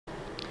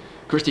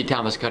Christy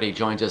Thomaskutty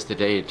joins us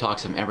today to talk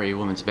some Emory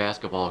women's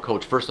basketball.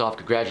 Coach, first off,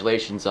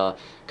 congratulations,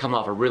 coming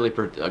off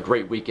a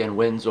great weekend,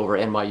 wins over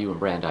NYU and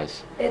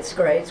Brandeis. It's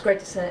great. It's great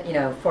to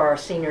send, for our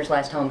seniors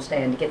last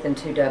homestand to get them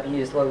 2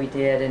 W's the way we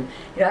did, and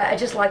I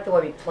just like the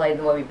way we played and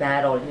the way we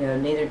battled.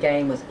 Neither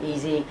game was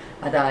easy.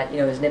 I thought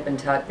it was nip and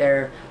tuck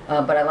there,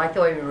 but I like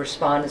the way we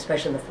responded,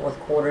 especially in the fourth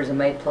quarters, and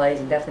made plays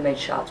and definitely made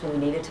shots when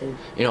we needed to.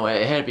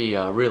 It had to be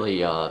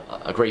really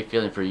a great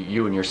feeling for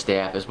you and your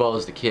staff as well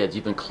as the kids.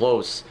 You've been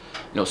close,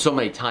 so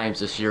many times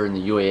this year in the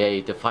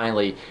UAA to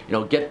finally,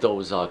 get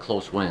those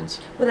close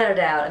wins. Without a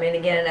doubt. I mean,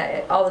 again,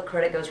 all the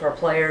credit goes to our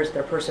players,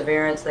 their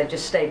perseverance. They've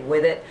just stayed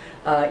with it.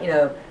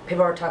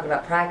 People are talking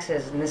about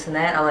practices and this and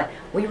that. I'm like,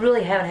 we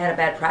really haven't had a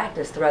bad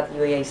practice throughout the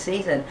UAA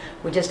season.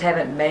 We just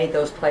haven't made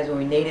those plays when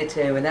we needed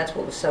to, and that's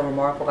what was so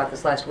remarkable about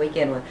this last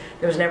weekend. When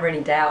there was never any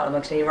doubt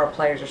amongst any of our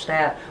players or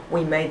staff,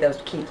 we made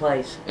those key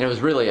plays. And it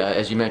was really,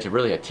 as you mentioned,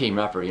 really a team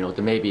effort.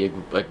 To maybe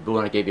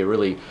gave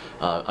you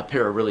a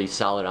pair of really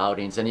solid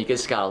outings, and you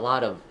just got a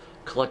lot of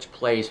clutch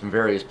plays from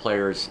various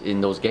players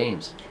in those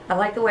games. I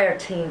like the way our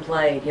team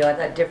played. I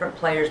thought different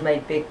players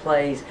made big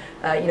plays.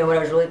 What I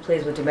was really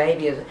pleased with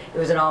maybe is it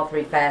was in all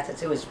 3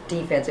 facets. It was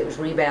defense, it was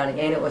rebounding,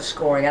 and it was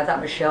scoring. I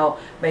thought Michelle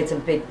made some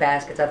big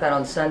baskets. I thought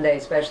on Sunday,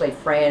 especially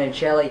Fran and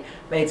Shelly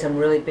made some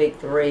really big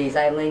threes.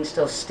 Eileen's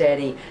still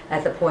steady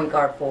at the point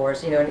guard for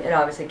us. And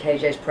obviously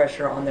KJ's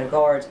pressure on their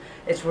guards.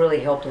 It's really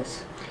helped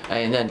us.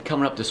 And then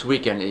coming up this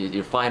weekend,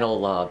 your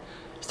final.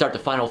 Start the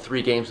final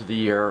 3 games of the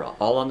year,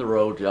 all on the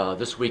road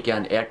this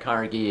weekend at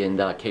Carnegie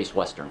and Case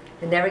Western.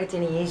 It never gets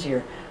any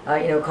easier.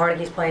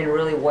 Carnegie's playing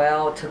really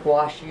well. Took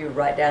WashU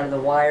right down to the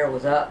wire.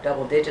 Was up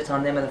double digits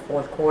on them in the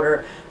fourth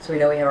quarter. So we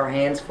know we have our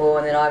hands full.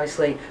 And then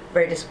obviously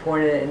very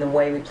disappointed in the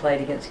way we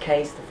played against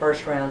Case the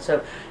first round.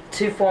 So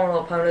 2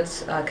 formidable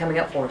opponents coming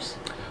up for us.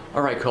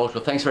 All right, Coach.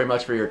 Well, thanks very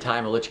much for your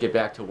time. I'll let you get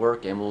back to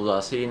work, and we'll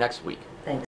see you next week.